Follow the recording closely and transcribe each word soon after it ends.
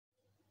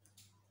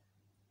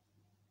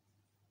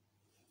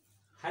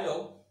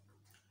Hello,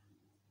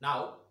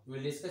 now we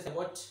will discuss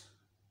about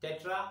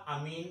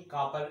tetraamine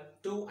copper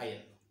 2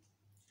 ion.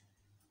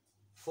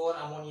 4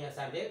 ammonias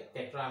are there,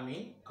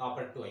 tetraamine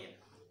copper 2 ion.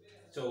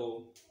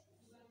 So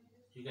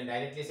you can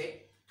directly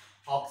say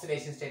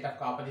oxidation state of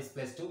copper is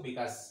 +2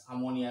 because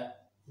ammonia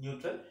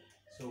neutral.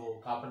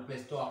 So copper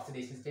 +2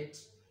 oxidation state.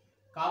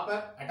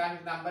 Copper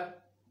atomic number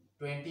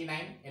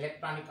 29,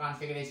 electronic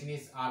configuration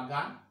is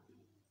argon,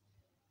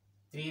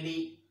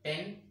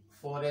 3D10,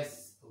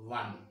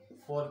 4s1,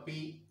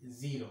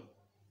 4p0.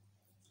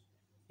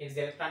 It's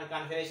the electronic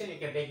configuration. You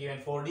can take even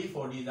 4D.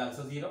 4D is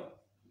also 0.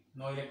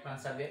 No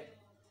electrons are there.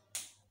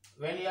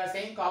 When you are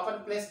saying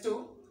copper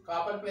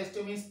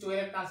 +2 means 2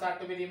 electrons are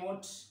to be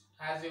removed.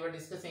 As we were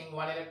discussing,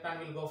 1 electron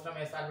will go from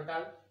s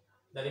orbital.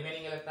 The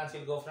remaining electrons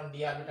will go from d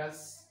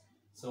orbitals.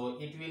 So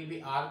it will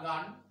be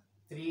argon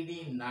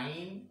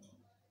 3D9,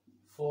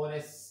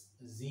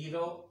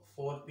 4s0,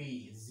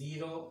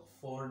 4p0,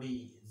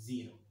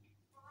 4d0.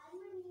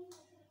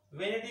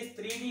 When it is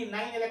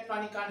 3D9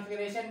 electronic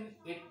configuration,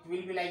 it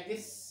will be like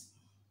this: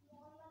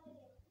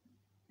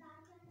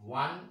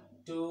 1,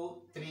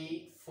 2,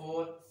 3,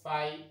 4,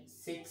 5,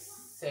 6,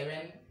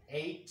 7,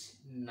 8,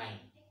 9.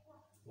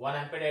 1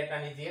 unpaired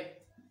electron is here,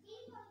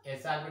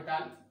 s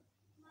orbital,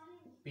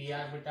 p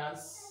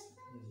orbitals,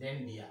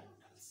 then d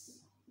orbitals.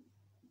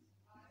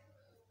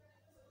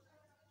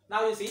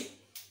 Now you see,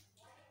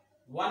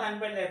 1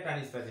 unpaired electron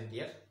is present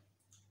here.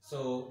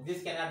 So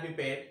this cannot be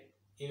paired.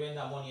 Even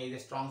the ammonia is a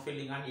strong field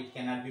ligand, it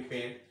cannot be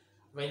paired.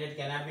 When it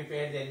cannot be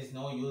paired, there is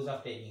no use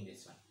of taking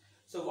this one.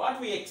 So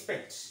what we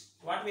expect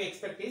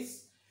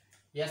is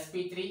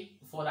sp3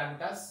 4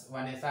 orbitals,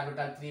 1 s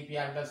orbital, 3 p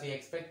orbitals we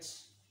expect,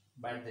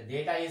 but the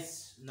data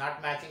is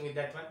not matching with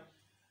that one.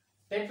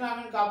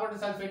 Tetraamine copper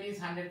sulfate is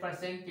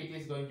 100%. It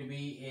is going to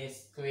be a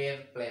square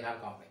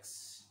planar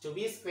complex. To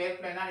be square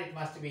planar, it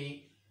must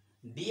be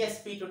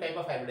dsp2 type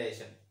of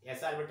hybridization.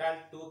 S orbital,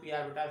 2 p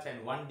orbitals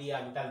and 1 d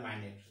orbital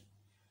mandatory.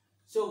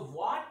 So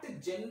what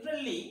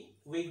generally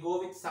we go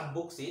with some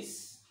books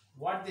is,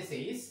 what they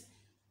say is,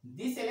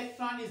 this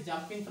electron is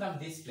jumping from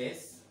this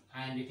place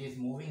and it is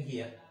moving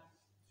here,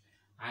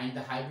 and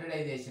the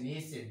hybridization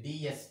is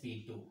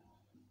dsp2.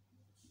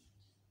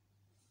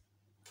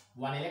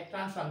 One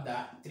electron from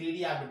the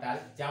 3d orbital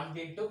jumped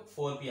into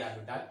 4p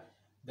orbital,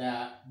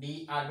 the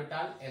d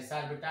orbital, s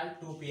orbital,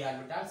 2p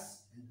orbitals,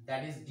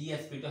 that is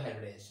dsp2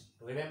 hybridization.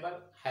 Remember,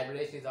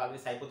 hybridization is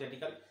always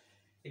hypothetical.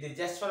 It is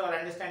just for our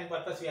understanding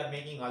purpose we are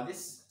making all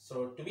this.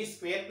 So to be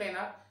square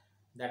planar,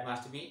 that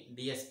must be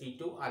dsp2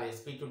 or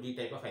sp2d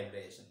type of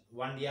hybridization.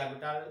 1 d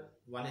orbital,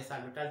 1 s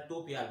orbital,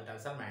 2 p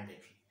orbitals are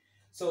mandatory.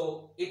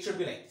 So it should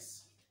be like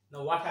this.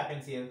 Now what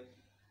happens here?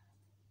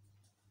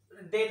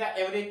 Data,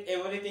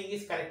 everything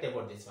is correct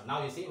about this one.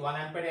 Now you see, 1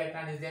 unpaired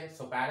electron is there.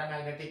 So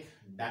paramagnetic,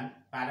 done.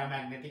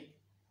 Paramagnetic.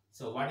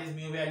 So what is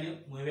mu value?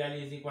 Mu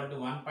value is equal to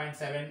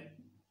 1.7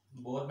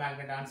 Bohr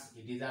magnetons.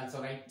 It is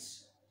also right.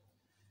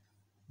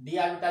 D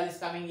orbital is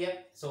coming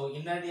here, so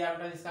inner d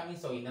orbital is coming,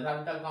 so inner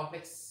orbital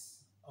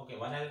complex. Okay,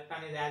 1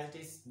 electron is as it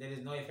is, there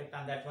is no effect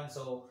on that one.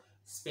 So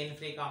spin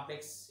free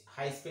complex,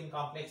 high spin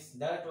complex,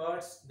 that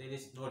words there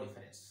is no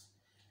difference.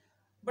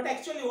 But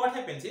actually what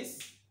happens is,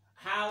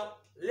 have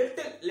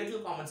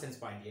little common sense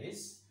point here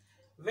is,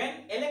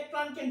 when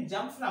electron can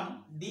jump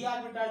from d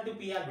orbital to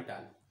p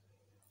orbital,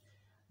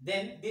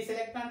 then this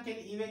electron can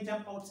even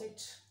jump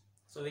outside.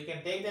 So we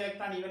can take the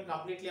electron even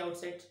completely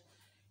outside.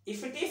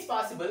 If it is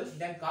possible,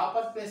 then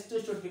copper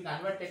 +2 should be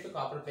converted to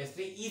copper +3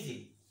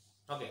 easily.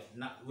 Okay,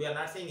 now we are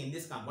not saying in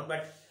this compound,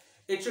 but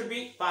it should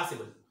be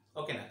possible.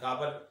 Okay, now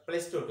copper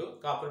 +2 to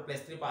copper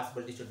 +3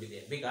 possibility should be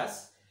there,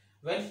 because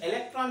when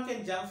electron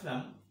can jump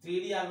from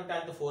 3d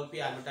orbital to 4p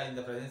orbital in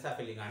the presence of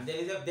a ligand,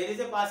 there is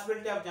a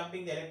possibility of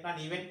jumping the electron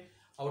even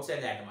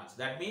outside the atom also.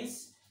 That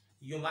means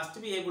you must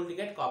be able to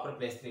get copper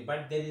 +3,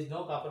 but there is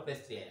no copper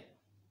 +3 ion.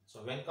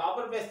 So when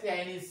copper +3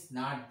 ion is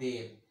not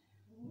there,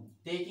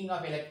 taking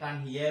of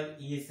electron here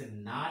is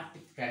not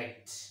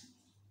correct.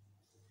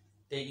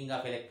 Taking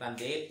of electron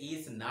there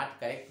is not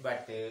correct,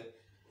 but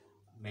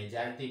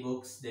majority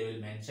books they will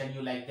mention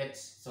you like that.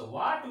 So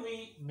what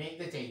we make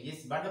the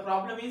changes, but the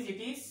problem is it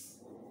is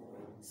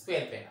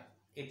square planar.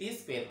 It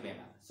is square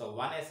planar. So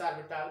 1 s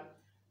orbital,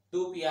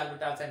 2 p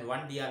orbitals and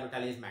 1 d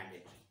orbital is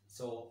mandatory.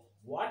 So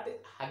what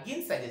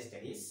Huggins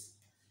suggested is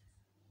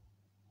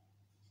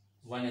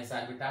 1 s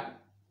orbital,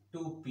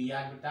 2 p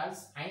orbitals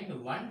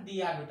and 1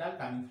 d orbital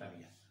coming from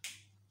here.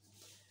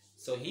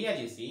 So here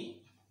you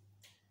see,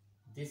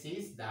 this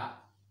is the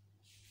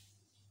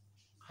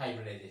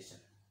hybridization.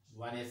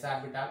 1 s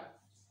orbital,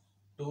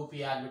 2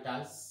 p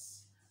orbitals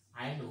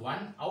and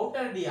 1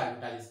 outer d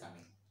orbital is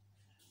coming.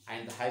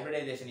 And the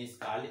hybridization is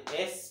called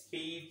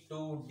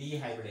sp2d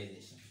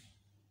hybridization.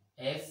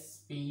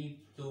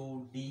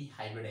 sp2d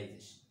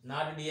hybridization.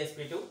 Not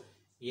dsp2,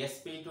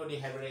 sp2d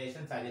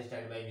hybridization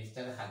suggested by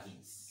Mr.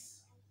 Huggins.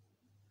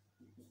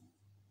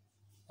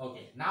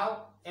 Okay,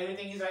 now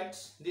everything is right.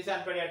 This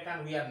unpaired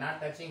electron we are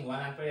not touching. 1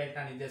 unpaired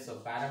electron is there,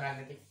 so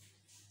paramagnetic.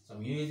 So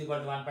mu is equal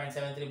to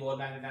 1.73 Bohr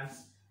magnetons.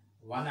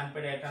 one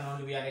unpaired electron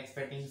only we are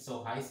expecting.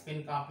 So high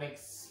spin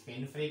complex,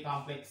 spin free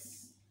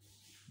complex.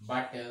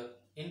 But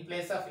in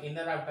place of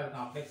inner orbital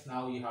complex,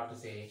 now you have to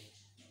say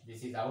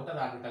this is outer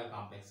orbital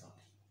complex only.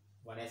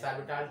 One s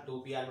orbital,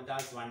 two p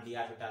orbitals, one d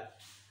orbital.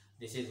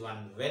 This is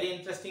one very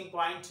interesting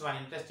point, one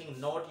interesting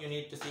note you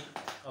need to see.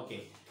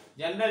 Okay.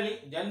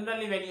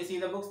 Generally when you see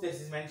the books,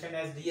 this is mentioned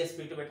as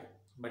dsp2,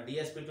 but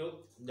dsp2,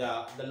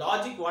 the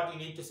logic what you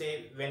need to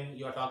say when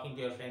you are talking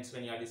to your friends,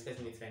 when you are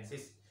discussing with friends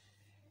is,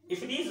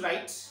 if it is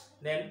right,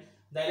 then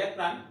the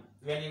electron,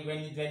 when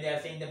they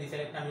are saying that this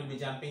electron will be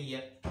jumping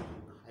here,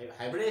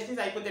 hybridization is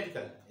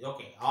hypothetical.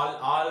 Okay,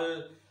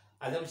 all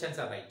assumptions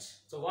are right.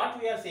 So what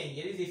we are saying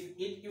here is,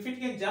 if it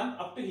can jump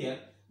up to here,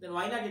 then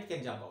why not it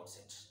can jump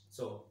outside?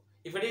 So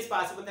if it is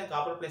possible, then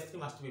copper plus 3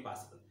 must be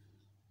possible.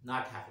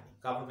 Not happening.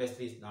 Copper plus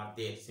 3 is not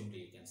there,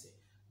 simply you can say.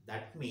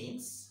 That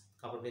means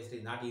copper plus 3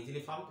 is not easily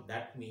formed.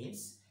 That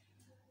means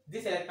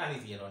this electron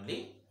is here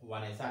only.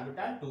 One s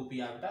orbital, two p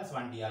orbitals,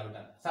 one d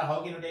orbital. So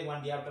how can you take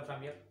one d orbital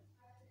from here?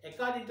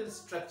 According to the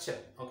structure,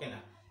 okay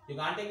now. You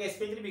can't take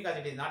sp3 because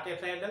it is not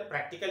tetrahedral.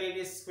 Practically it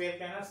is square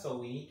planar, so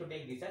we need to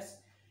take this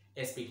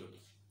as sp2d.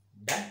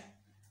 Done.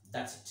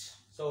 That's it.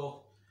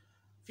 So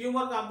few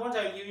more compounds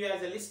I will give you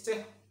as a list.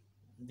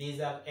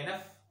 These are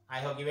enough. I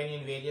have given you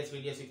in various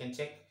videos, you can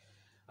check.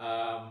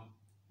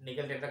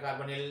 Nickel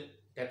tetracarbonyl,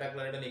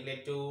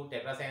 tetrachloridonucleate 2,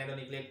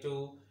 tetracyanide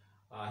 2,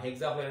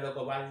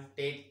 hexafluoridocobalt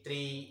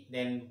 3,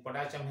 then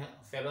potassium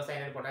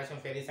ferrocyanide, potassium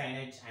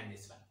ferricyanide, and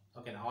this one.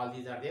 Okay, now all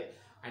these are there,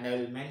 and I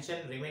will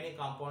mention remaining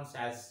compounds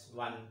as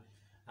one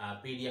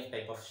PDF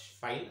type of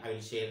file. I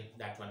will share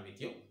that one with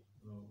you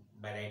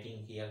by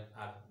writing here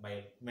or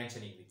by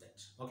mentioning with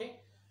that. Okay,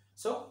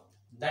 so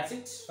that's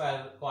it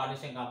for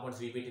coordination compounds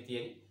VBT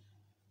theory.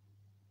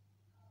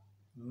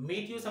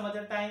 Meet you some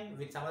other time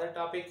with some other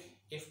topic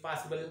if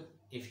possible.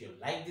 If you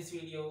like this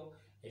video,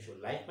 if you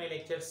like my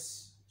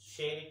lectures,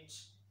 share it,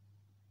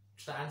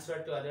 transfer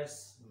to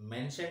others,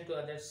 mention to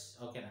others.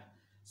 Okay now,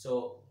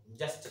 so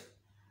just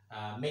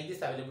make this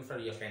available for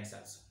your friends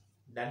also.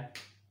 Done.